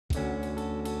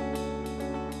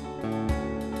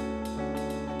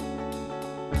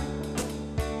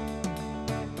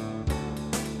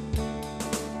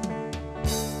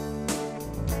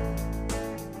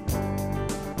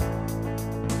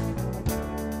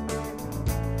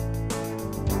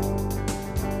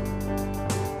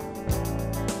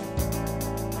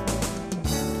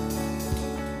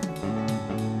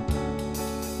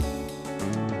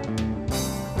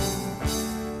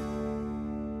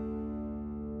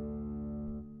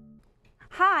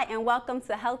Hi, and welcome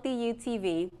to Healthy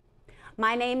UTV.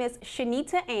 My name is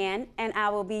Shenita-Ann, and I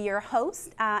will be your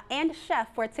host and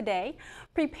chef for today,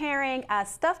 preparing a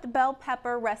stuffed bell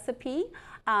pepper recipe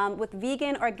with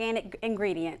vegan organic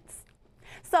ingredients.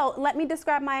 So let me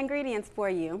describe my ingredients for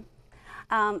you.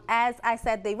 As I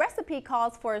said, the recipe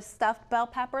calls for stuffed bell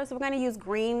peppers. We're going to use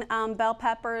green bell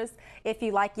peppers if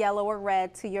you like yellow or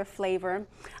red to your flavor.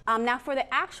 Now for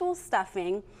the actual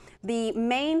stuffing, the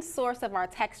main source of our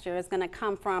texture is going to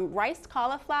come from riced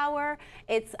cauliflower.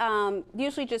 It's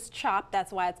usually just chopped,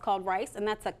 that's why it's called rice, and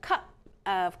that's a cup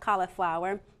of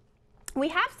cauliflower. We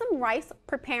have some rice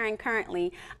preparing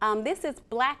currently. This is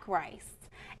black rice,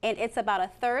 and it's about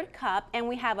a third cup, and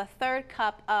we have a third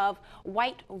cup of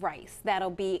white rice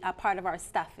that'll be a part of our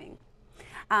stuffing.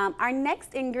 Our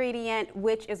next ingredient,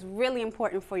 which is really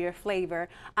important for your flavor,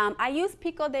 I use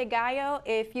pico de gallo.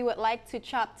 If you would like to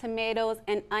chop tomatoes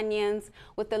and onions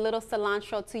with a little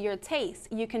cilantro to your taste,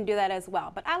 you can do that as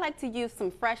well. But I like to use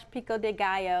some fresh pico de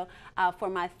gallo for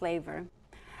my flavor.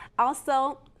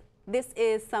 Also, this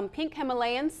is some pink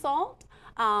Himalayan salt.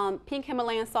 Pink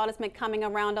Himalayan salt has been coming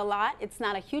around a lot. It's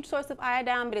not a huge source of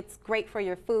iodine, but it's great for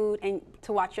your food and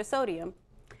to watch your sodium.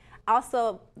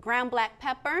 Also, ground black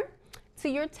pepper to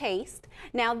your taste.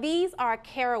 Now these are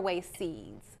caraway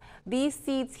seeds. These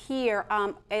seeds here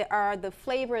are the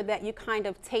flavor that you kind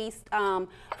of taste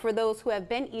for those who have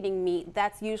been eating meat.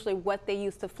 That's usually what they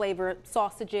use to flavor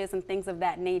sausages and things of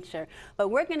that nature. But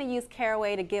we're going to use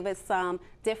caraway to give us some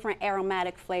different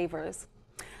aromatic flavors.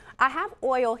 I have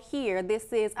oil here.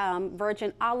 This is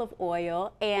virgin olive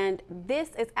oil, and this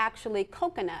is actually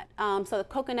coconut. So the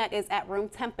coconut is at room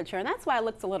temperature, and that's why it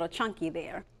looks a little chunky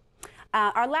there.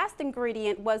 Our last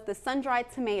ingredient was the sun-dried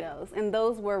tomatoes, and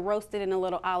those were roasted in a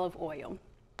little olive oil.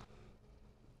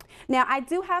 Now, I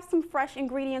do have some fresh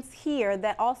ingredients here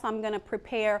that also I'm going to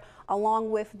prepare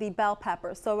along with the bell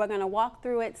pepper. So we're going to walk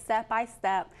through it step by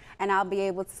step, and I'll be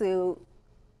able to,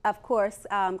 of course,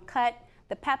 cut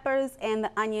the peppers and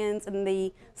the onions and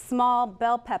the small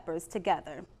bell peppers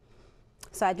together.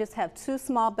 So I just have 2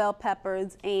 small bell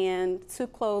peppers and 2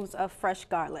 cloves of fresh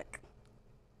garlic.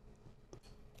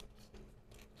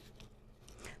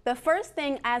 The first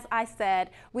thing, as I said,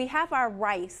 we have our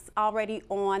rice already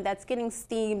on that's getting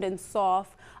steamed and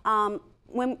soft.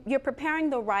 When you're preparing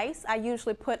the rice, I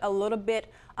usually put a little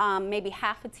bit, maybe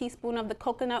half a teaspoon of the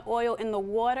coconut oil in the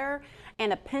water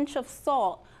and a pinch of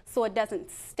salt so it doesn't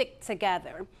stick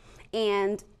together.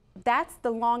 And that's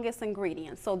the longest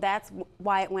ingredient, so that's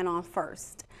why it went on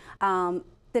first. The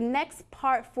next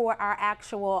part for our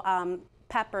actual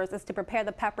peppers is to prepare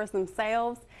the peppers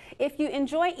themselves. If you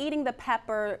enjoy eating the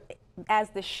pepper as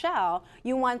the shell,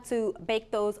 you want to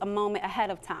bake those a moment ahead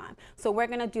of time. So we're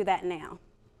going to do that now.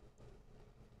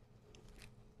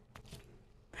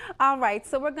 All right,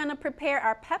 so we're going to prepare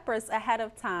our peppers ahead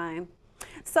of time.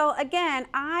 So again,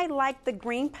 I like the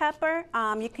green pepper.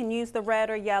 You can use the red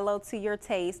or yellow to your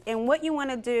taste. And what you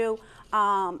want to do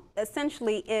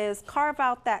essentially is carve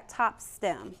out that top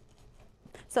stem.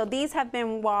 So these have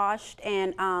been washed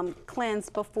and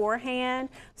cleansed beforehand.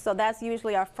 So that's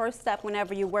usually our first step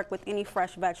whenever you work with any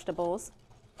fresh vegetables.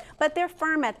 But they're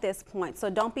firm at this point, so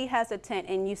don't be hesitant.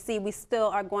 And you see we still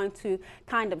are going to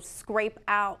kind of scrape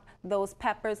out those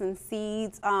peppers and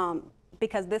seeds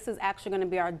because this is actually going to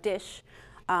be our dish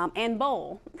and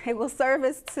bowl. It will serve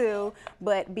as 2,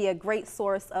 but be a great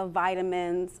source of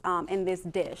vitamins in this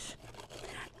dish.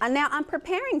 Now I'm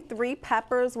preparing 3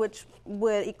 peppers, which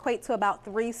would equate to about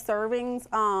 3 servings.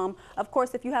 Of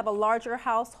course, if you have a larger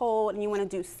household and you want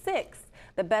to do 6,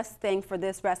 the best thing for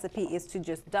this recipe is to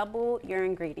just double your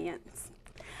ingredients.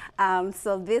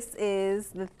 So this is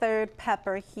the 3rd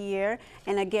pepper here.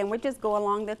 And again, we just go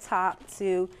along the top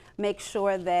to make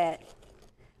sure that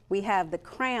we have the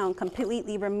crown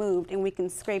completely removed and we can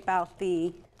scrape out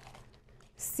the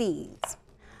seeds.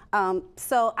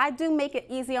 So I do make it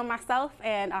easy on myself,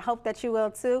 and I hope that you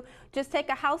will too. Just take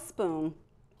a house spoon,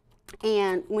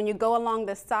 and when you go along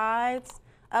the sides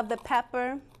of the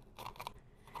pepper,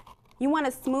 you want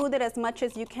to smooth it as much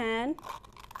as you can,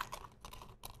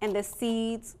 and the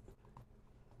seeds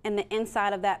and the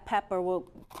inside of that pepper will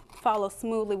follow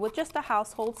smoothly with just a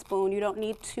household spoon. You don't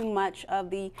need too much of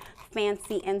the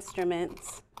fancy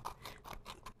instruments.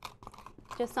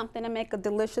 Just something to make a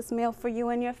delicious meal for you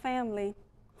and your family.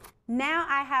 Now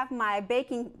I have my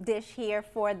baking dish here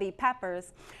for the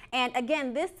peppers. And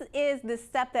again, this is the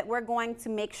step that we're going to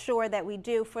make sure that we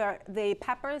do for the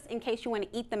peppers in case you want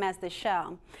to eat them as the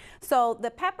shell. So the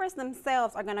peppers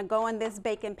themselves are going to go in this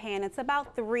baking pan. It's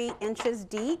about 3 inches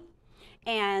deep.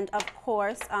 And of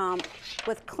course,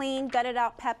 with clean gutted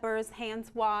out peppers,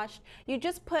 hands washed, you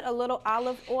just put a little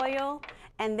olive oil,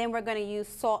 and then we're going to use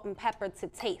salt and pepper to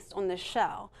taste on the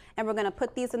shell. And we're going to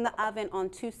put these in the oven on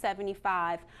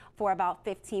 275 for about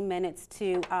 15 minutes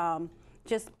to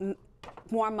just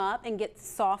warm up and get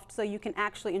soft so you can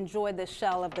actually enjoy the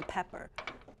shell of the pepper.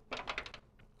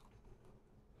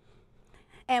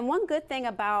 And one good thing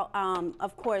about,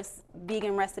 of course,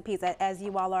 vegan recipes, as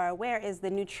you all are aware, is the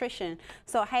nutrition.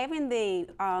 So having the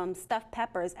stuffed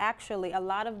peppers, actually, a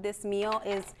lot of this meal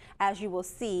is, as you will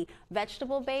see,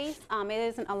 vegetable-based. It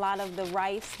isn't a lot of the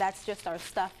rice. That's just our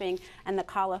stuffing and the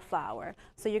cauliflower.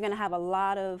 So you're going to have a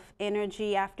lot of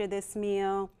energy after this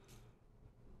meal.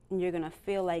 And you're going to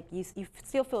feel like you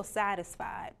still feel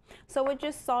satisfied. So we're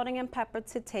just salting and pepper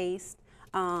to taste,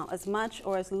 as much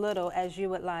or as little as you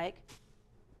would like.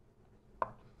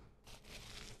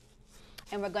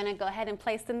 And we're going to go ahead and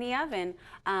place in the oven.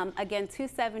 Again,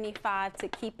 275 to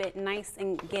keep it nice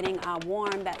and getting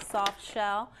warm, that soft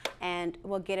shell. And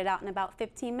we'll get it out in about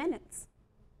 15 minutes.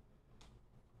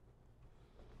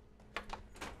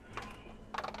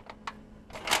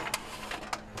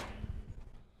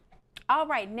 All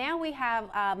right, now we have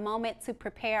a moment to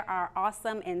prepare our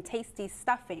awesome and tasty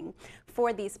stuffing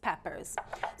for these peppers.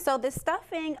 So the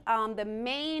stuffing, the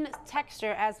main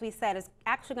texture, as we said, is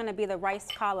actually going to be the rice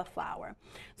cauliflower.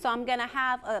 So I'm going to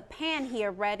have a pan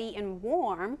here ready and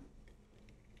warm.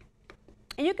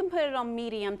 And you can put it on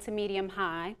medium to medium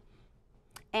high.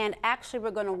 And actually,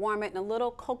 we're going to warm it in a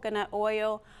little coconut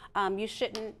oil. You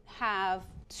shouldn't have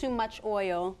too much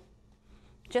oil,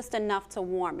 just enough to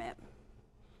warm it.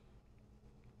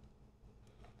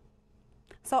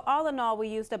 So all in all, we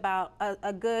used about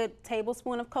a good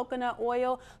tablespoon of coconut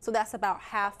oil. So that's about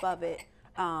half of it.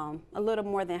 A little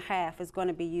more than half is going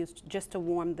to be used just to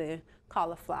warm the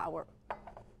cauliflower.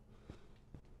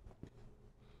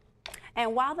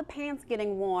 And while the pan's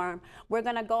getting warm, we're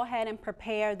going to go ahead and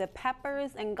prepare the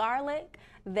peppers and garlic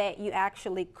that you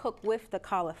actually cook with the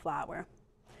cauliflower.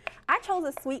 I chose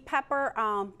a sweet pepper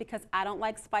because I don't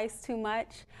like spice too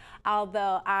much,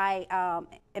 although I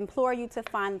implore you to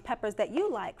find peppers that you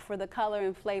like for the color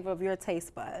and flavor of your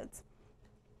taste buds.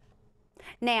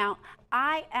 Now,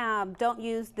 I don't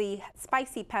use the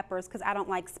spicy peppers because I don't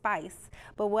like spice,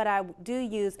 but what I do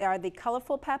use are the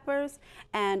colorful peppers.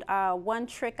 And one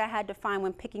trick I had to find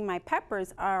when picking my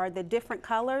peppers are the different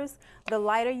colors. The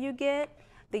lighter you get,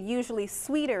 the usually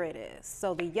sweeter it is.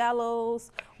 So the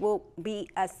yellows will be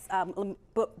a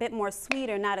bit more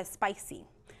sweeter, not as spicy,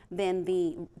 than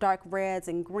the dark reds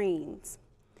and greens.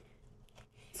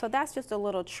 So that's just a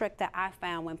little trick that I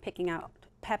found when picking out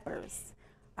peppers,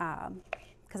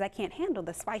 because I can't handle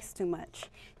the spice too much.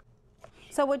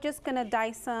 So we're just gonna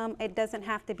dice them. It doesn't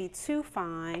have to be too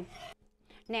fine.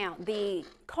 Now, the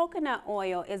coconut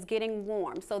oil is getting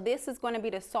warm. So this is going to be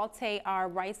to saute our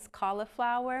rice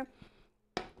cauliflower.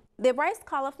 The rice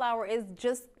cauliflower is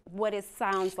just what it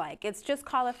sounds like. It's just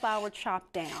cauliflower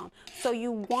chopped down. So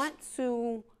you want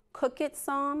to cook it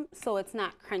some so it's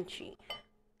not crunchy.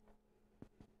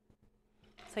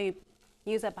 So you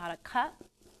use about a cup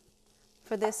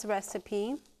for this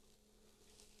recipe.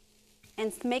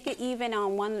 And make it even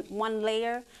on one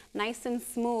layer, nice and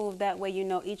smooth. That way you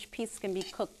know each piece can be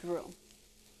cooked through.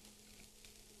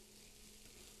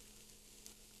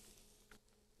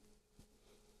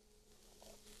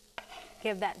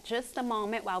 Give that just a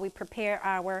moment while we prepare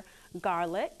our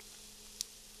garlic.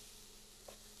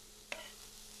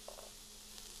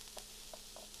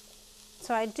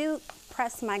 So I do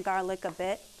press my garlic a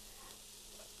bit,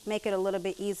 make it a little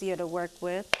bit easier to work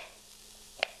with.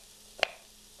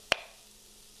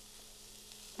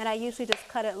 And I usually just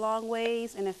cut it long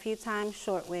ways and a few times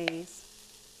short ways.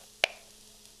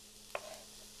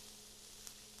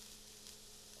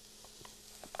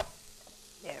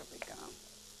 There we go.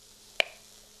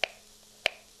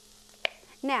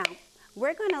 Now,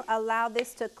 we're going to allow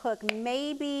this to cook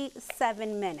maybe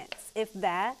 7 minutes, if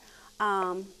that,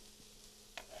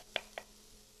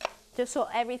 just so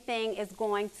everything is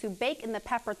going to bake in the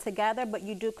pepper together, but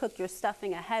you do cook your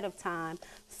stuffing ahead of time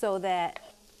so that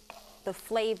the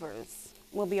flavors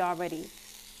will be already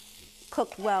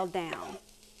cooked well down.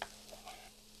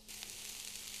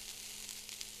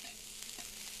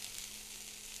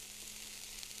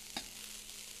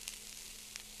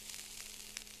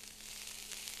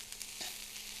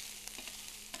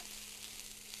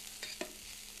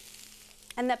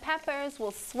 And the peppers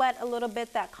will sweat a little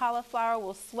bit, that cauliflower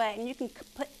will sweat, and you can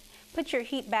put your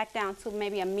heat back down to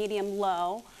maybe a medium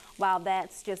low while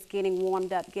that's just getting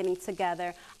warmed up, getting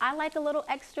together. I like a little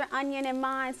extra onion in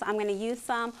mine, so I'm going to use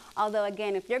some. Although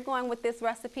again, if you're going with this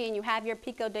recipe and you have your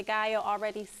pico de gallo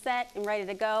already set and ready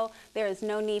to go, there is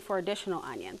no need for additional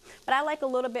onion. But I like a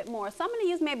little bit more, so I'm going to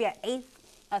use maybe an eighth,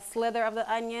 a slither of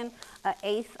the onion, an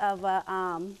eighth of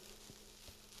a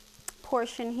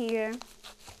portion here.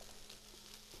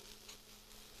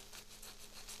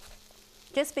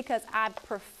 Just because I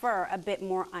prefer a bit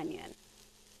more onion.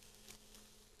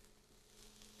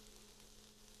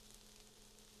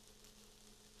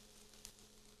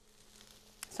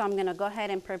 So I'm gonna go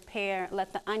ahead and prepare,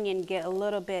 let the onion get a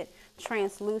little bit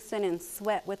translucent and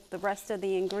sweat with the rest of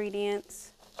the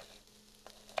ingredients.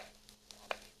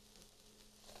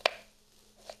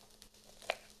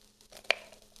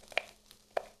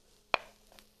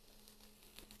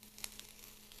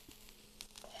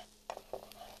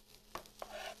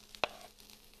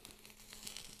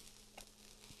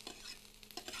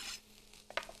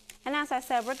 And as I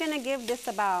said, we're gonna give this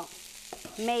about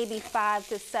maybe 5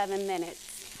 to 7 minutes.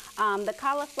 The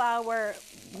cauliflower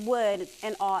would,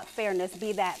 in all fairness,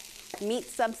 be that meat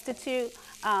substitute.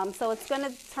 So it's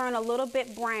gonna turn a little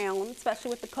bit brown, especially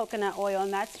with the coconut oil,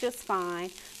 and that's just fine.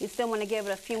 You still wanna give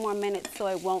it a few more minutes so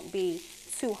it won't be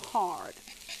too hard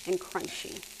and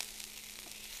crunchy.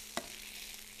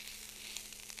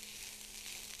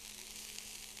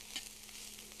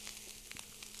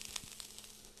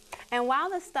 And while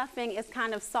the stuffing is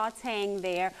kind of sauteing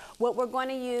there, what we're going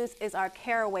to use is our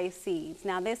caraway seeds.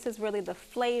 Now this is really the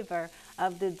flavor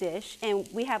of the dish, and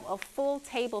we have a full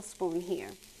tablespoon here.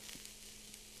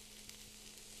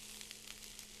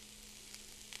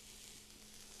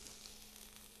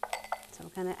 So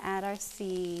we're going to add our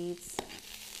seeds.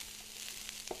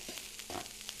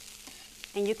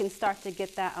 And you can start to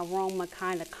get that aroma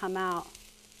kind of come out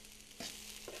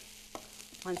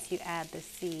once you add the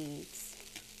seeds.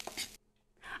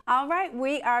 All right,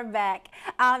 we are back.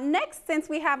 Next, since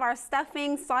we have our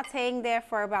stuffing sauteing there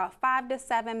for about 5 to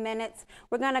 7 minutes,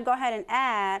 we're going to go ahead and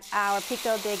add our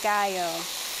pico de gallo.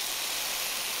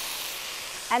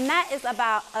 And that is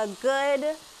about a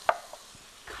good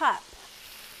cup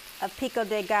of pico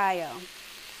de gallo.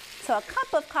 So a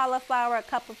cup of cauliflower, a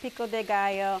cup of pico de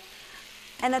gallo.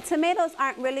 And the tomatoes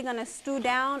aren't really going to stew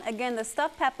down. Again, the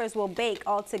stuffed peppers will bake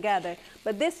all together,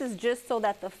 but this is just so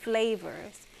that the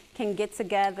flavors can get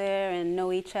together and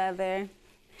know each other,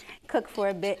 cook for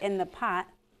a bit in the pot.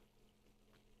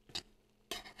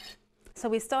 So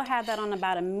we still have that on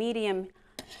about a medium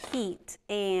heat,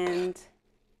 and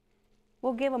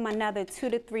we'll give them another 2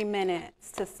 to 3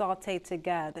 minutes to saute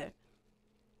together.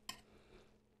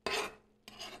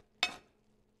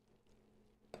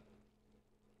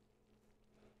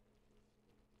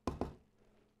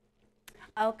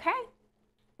 Okay.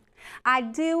 I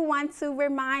do want to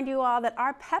remind you all that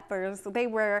our peppers, they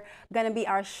were going to be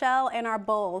our shell in our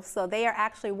bowl, so they are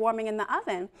actually warming in the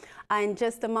oven. In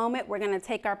just a moment, we're going to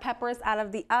take our peppers out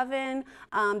of the oven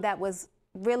that was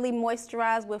really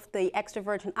moisturized with the extra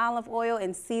virgin olive oil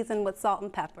and seasoned with salt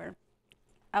and pepper.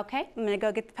 Okay, I'm going to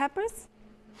go get the peppers.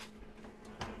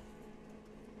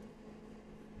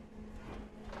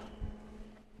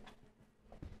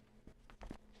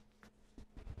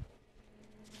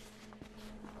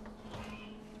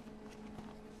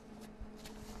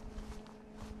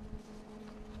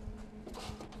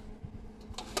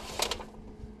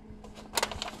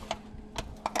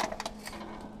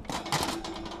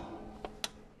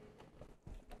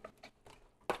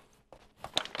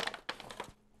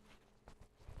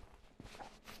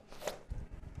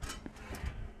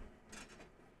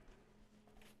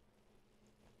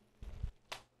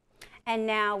 And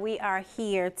now we are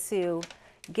here to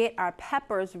get our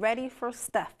peppers ready for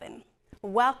stuffing.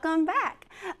 Welcome back.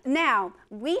 Now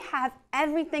we have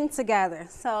everything together.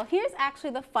 So here's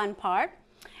actually the fun part.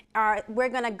 We're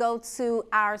gonna go to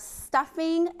our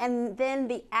stuffing, and then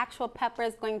the actual pepper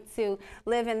is going to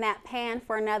live in that pan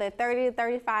for another 30 to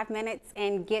 35 minutes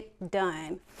and get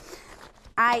done.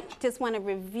 I just want to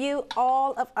review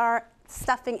all of our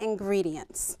stuffing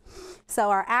ingredients. So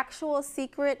our actual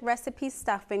secret recipe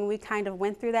stuffing, we kind of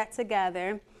went through that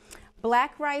together.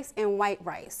 Black rice and white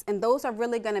rice, and those are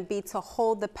really going to be to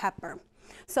hold the pepper.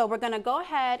 So we're going to go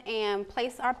ahead and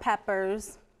place our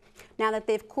peppers now that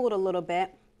they've cooled a little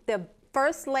bit. The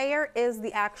first layer is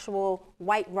the actual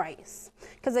white rice,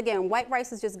 because again, white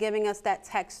rice is just giving us that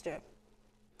texture.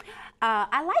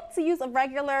 I like to use a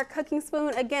regular cooking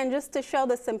spoon, again, just to show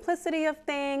the simplicity of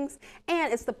things,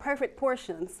 and it's the perfect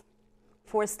portions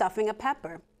for stuffing a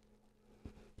pepper.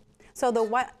 So the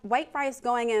white rice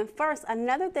going in first,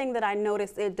 another thing that I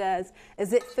noticed it does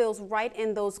is it fills right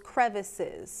in those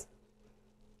crevices.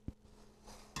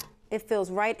 it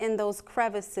fills right in those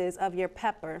crevices of your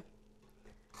pepper.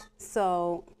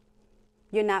 So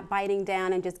you're not biting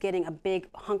down and just getting a big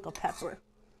hunk of pepper.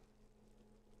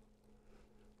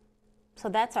 So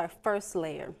that's our first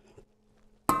layer.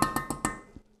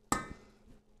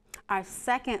 Our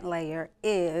second layer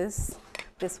is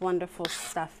this wonderful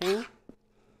stuffing.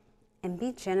 And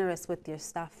be generous with your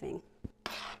stuffing.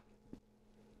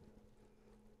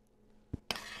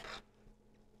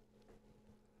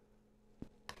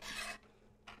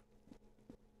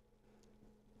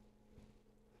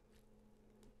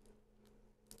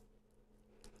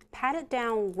 Pat it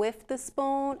down with the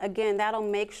spoon. Again, that'll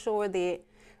make sure that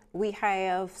we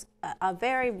have a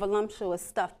very voluptuous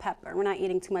stuffed pepper. We're not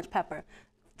eating too much pepper.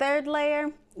 Third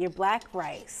layer, your black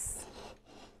rice.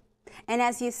 And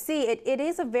as you see, it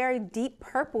is a very deep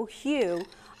purple hue,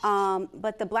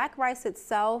 but the black rice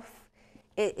itself,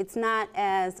 it's not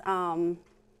as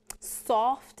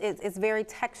soft. It's very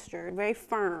textured, very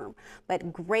firm,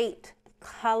 but great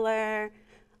color,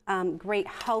 great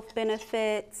health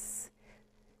benefits.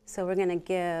 So we're gonna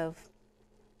give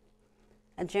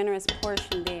a generous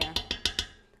portion there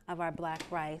of our black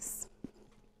rice.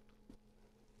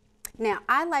 Now,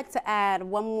 I like to add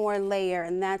one more layer,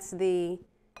 and that's the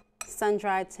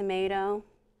sun-dried tomato,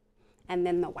 and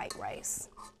then the white rice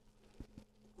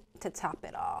to top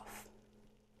it off.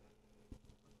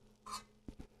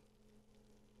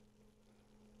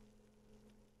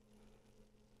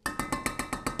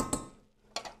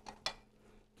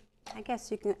 I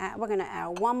guess you can add, we're gonna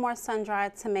add one more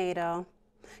sun-dried tomato.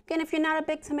 Again, if you're not a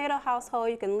big tomato household,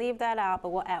 you can leave that out, but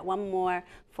we'll add one more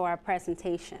for our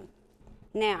presentation.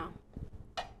 Now,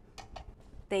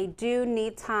 they do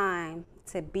need time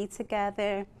to be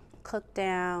together, cook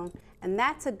down, and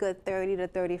that's a good 30 to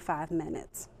 35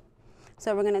 minutes.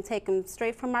 So we're gonna take them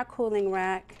straight from our cooling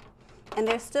rack, and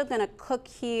they're still gonna cook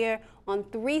here on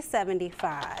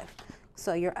 375.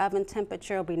 So your oven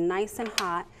temperature will be nice and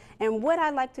hot. And what I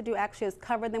like to do actually is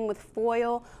cover them with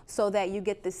foil so that you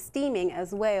get the steaming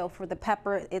as well for the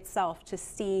pepper itself to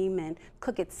steam and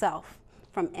cook itself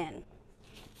from in.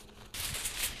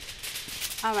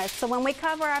 All right, so when we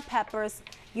cover our peppers,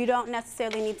 you don't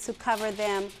necessarily need to cover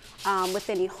them with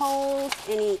any holes,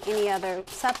 any other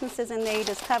substances in there. You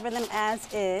just cover them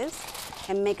as is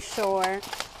and make sure,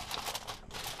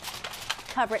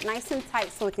 cover it nice and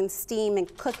tight so it can steam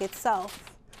and cook itself.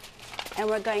 And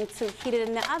we're going to heat it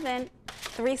in the oven,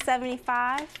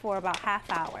 375 for about half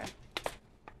hour.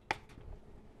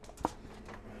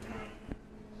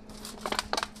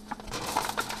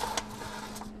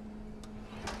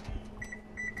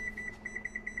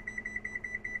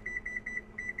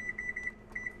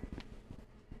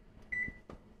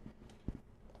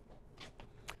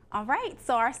 All right,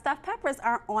 so our stuffed peppers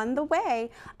are on the way.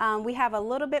 We have a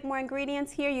little bit more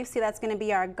ingredients here. You see that's going to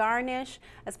be our garnish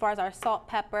as far as our salt,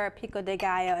 pepper, pico de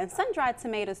gallo, and sun-dried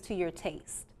tomatoes to your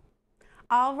taste.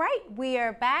 All right, we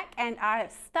are back, and our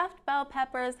stuffed bell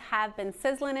peppers have been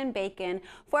sizzling and baking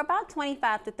for about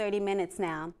 25 to 30 minutes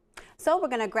now. So we're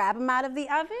going to grab them out of the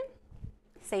oven.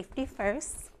 Safety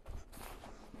first.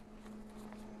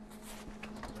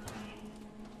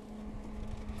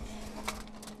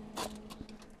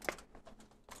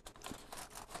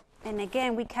 And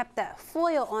again, we kept that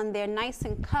foil on there nice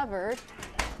and covered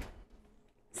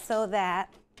so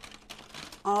that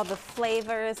all the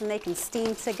flavors and they can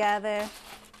steam together.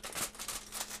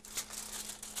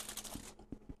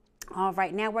 All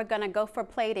right, now we're gonna go for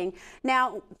plating.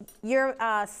 Now, your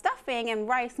stuffing and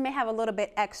rice may have a little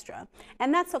bit extra,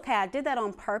 and that's okay. I did that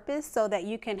on purpose so that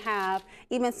you can have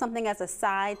even something as a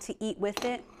side to eat with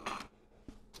it.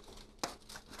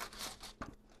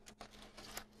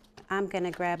 I'm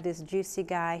gonna grab this juicy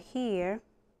guy here.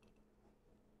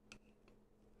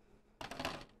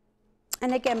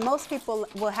 And again, most people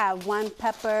will have one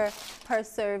pepper per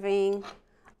serving.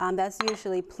 That's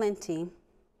usually plenty.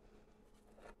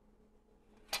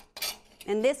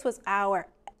 And this was our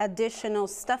additional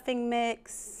stuffing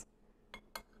mix.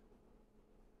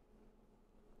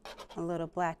 A little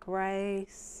black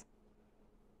rice.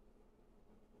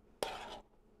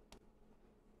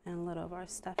 And a little of our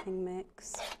stuffing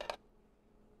mix.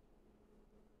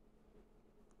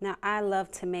 Now, I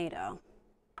love tomato.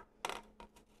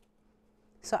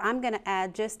 So I'm gonna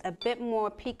add just a bit more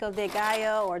pico de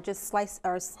gallo or just slice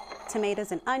or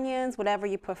tomatoes and onions, whatever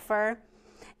you prefer.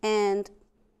 And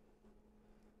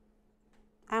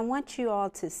I want you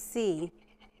all to see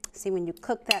when you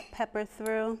cook that pepper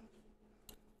through.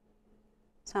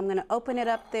 So I'm gonna open it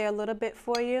up there a little bit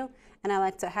for you. And I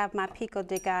like to have my pico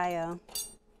de gallo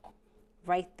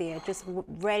right there, just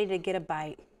ready to get a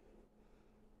bite.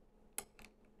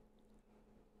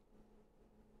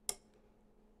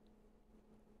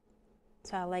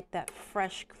 So I like that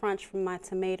fresh crunch from my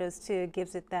tomatoes too. It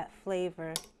gives it that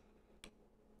flavor.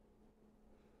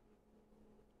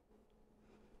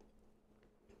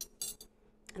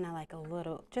 And I like a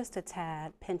little, just a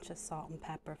tad, pinch of salt and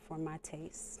pepper for my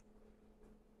taste.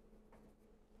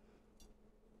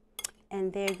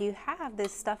 And there you have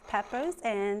this stuffed peppers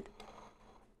and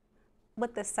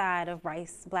with the side of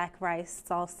rice, black rice,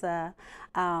 salsa,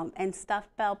 and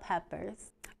stuffed bell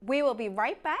peppers. We will be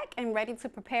right back and ready to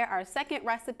prepare our second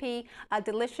recipe, a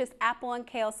delicious apple and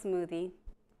kale smoothie.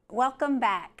 Welcome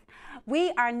back.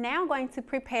 We are now going to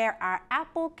prepare our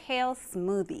apple kale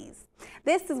smoothies.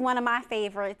 This is one of my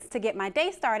favorites to get my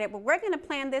day started, but we're going to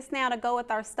plan this now to go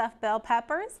with our stuffed bell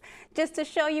peppers. Just to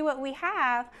show you what we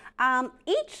have,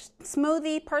 each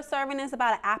smoothie per serving is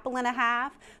about 1.5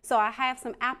 apples. So I have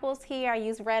some apples here. I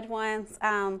use red ones.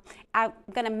 I'm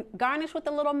going to garnish with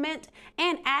a little mint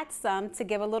and add some to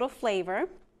give a little flavor.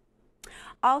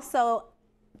 Also,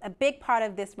 a big part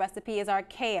of this recipe is our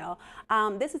kale.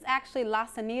 This is actually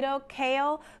lacinido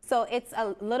kale, so it's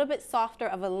a little bit softer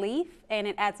of a leaf and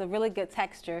it adds a really good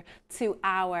texture to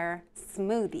our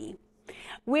smoothie.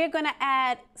 We're going to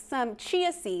add some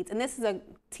chia seeds, and this is a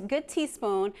good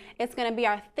teaspoon. It's going to be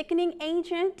our thickening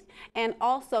agent and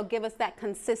also give us that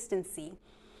consistency.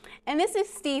 And this is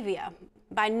stevia.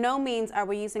 By no means are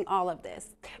we using all of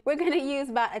this. We're going to use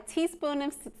about a teaspoon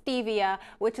of stevia,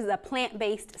 which is a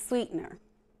plant-based sweetener.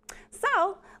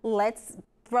 So let's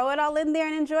throw it all in there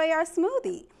and enjoy our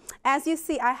smoothie. As you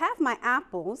see, I have my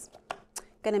apples.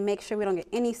 Gonna make sure we don't get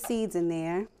any seeds in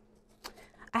there.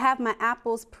 I have my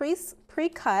apples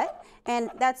pre-cut,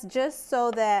 and that's just so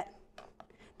that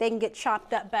they can get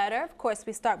chopped up better. Of course,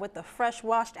 we start with the fresh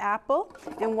washed apple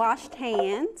and washed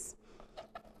hands.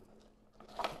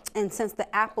 And since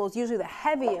the apple is usually the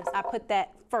heaviest, I put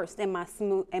that first in my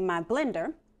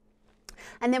blender.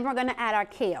 And then we're gonna add our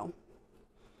kale.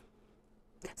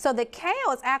 So the kale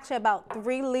is actually about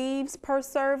 3 leaves per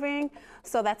serving,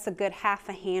 so that's a good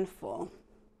 1/2 handful.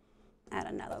 Add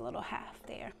another little half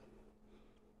there.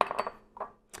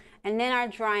 And then our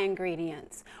dry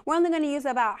ingredients. We're only going to use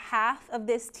about 1/2 of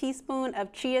this teaspoon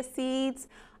of chia seeds,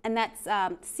 and that's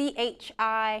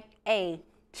C-H-I-A,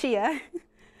 chia.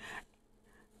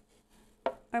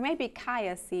 Or maybe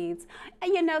kaya seeds.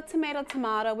 And you know,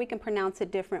 tomato, we can pronounce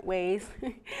it different ways,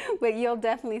 but you'll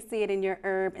definitely see it in your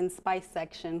herb and spice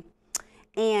section.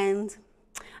 And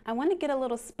I want to get a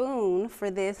little spoon for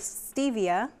this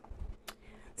stevia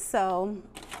so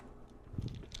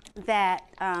that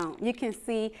you can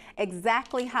see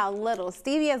exactly how little.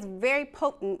 Stevia is very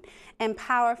potent and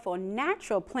powerful,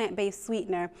 natural plant-based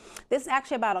sweetener. This is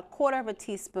actually about 1/4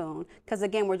 teaspoon, because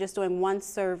again, we're just doing 1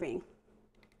 serving.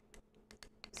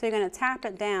 So you're going to tap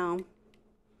it down.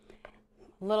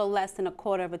 A little less than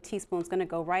 1/4 teaspoon is going to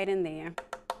go right in there.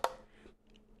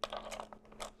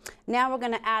 Now we're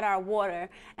going to add our water.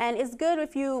 And it's good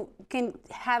if you can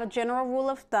have a general rule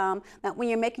of thumb that when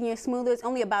you're making your smoothies,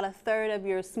 only about 1/3 of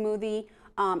your smoothie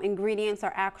ingredients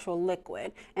are actual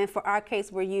liquid. And for our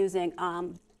case, we're using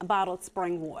bottled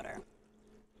spring water.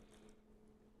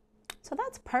 So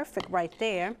that's perfect right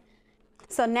there.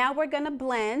 So now we're going to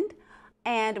blend.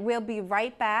 And we'll be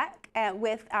right back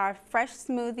with our fresh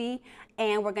smoothie,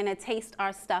 and we're going to taste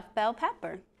our stuffed bell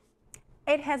pepper.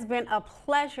 It has been a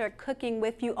pleasure cooking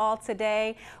with you all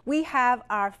today. We have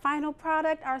our final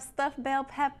product, our stuffed bell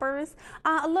peppers,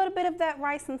 a little bit of that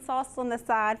rice and salsa on the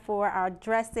side for our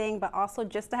dressing, but also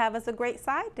just to have as a great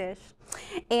side dish.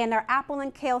 And our apple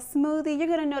and kale smoothie, you're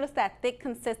going to notice that thick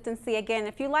consistency. Again,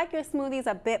 if you like your smoothies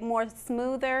a bit more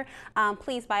smoother,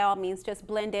 please by all means just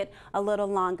blend it a little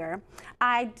longer.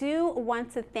 I do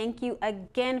want to thank you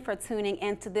again for tuning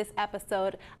into this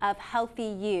episode of Healthy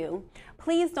You.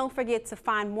 Please don't forget to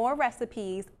find more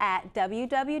recipes at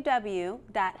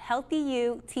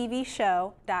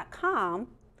www.healthyutvshow.com.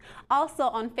 Also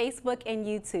on Facebook and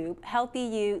YouTube, Healthy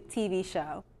You TV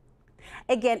Show.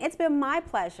 Again, it's been my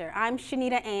pleasure. I'm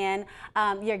Shenita-Ann,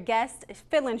 your guest,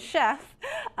 fill-in chef,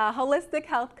 holistic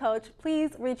health coach.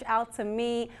 Please reach out to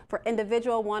me for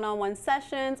individual one-on-one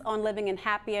sessions on living a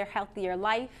happier, healthier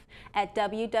life at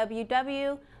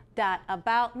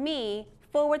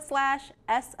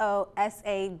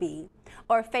www.aboutme/SOSAB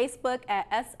or Facebook at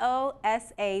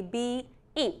SOSAB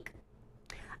Inc.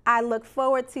 I look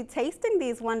forward to tasting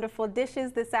these wonderful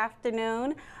dishes this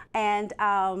afternoon and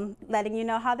letting you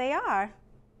know how they are.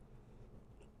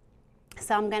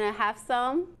 So I'm gonna have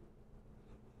some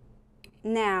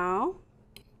now.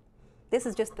 This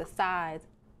is just the sides.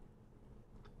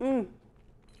 I'm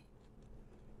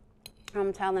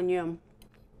telling you,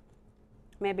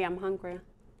 maybe I'm hungry.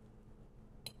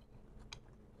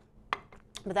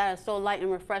 but that is so light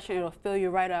and refreshing, it'll fill you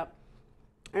right up.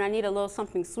 And I need a little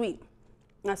something sweet.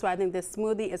 That's why I think this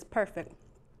smoothie is perfect.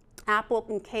 Apple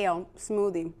and kale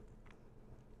smoothie.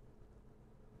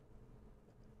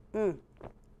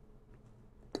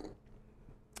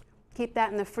 Keep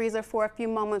that in the freezer for a few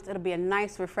moments. It'll be a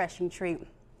nice, refreshing treat.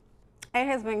 It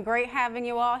has been great having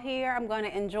you all here. I'm going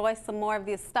to enjoy some more of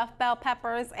these stuffed bell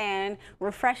peppers and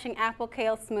refreshing apple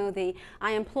kale smoothie.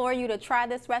 I implore you to try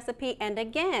this recipe, and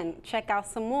again, check out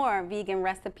some more vegan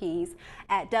recipes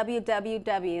at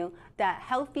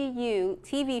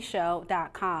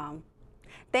www.healthyutvshow.com.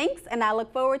 Thanks, and I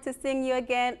look forward to seeing you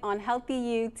again on Healthy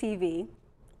You TV.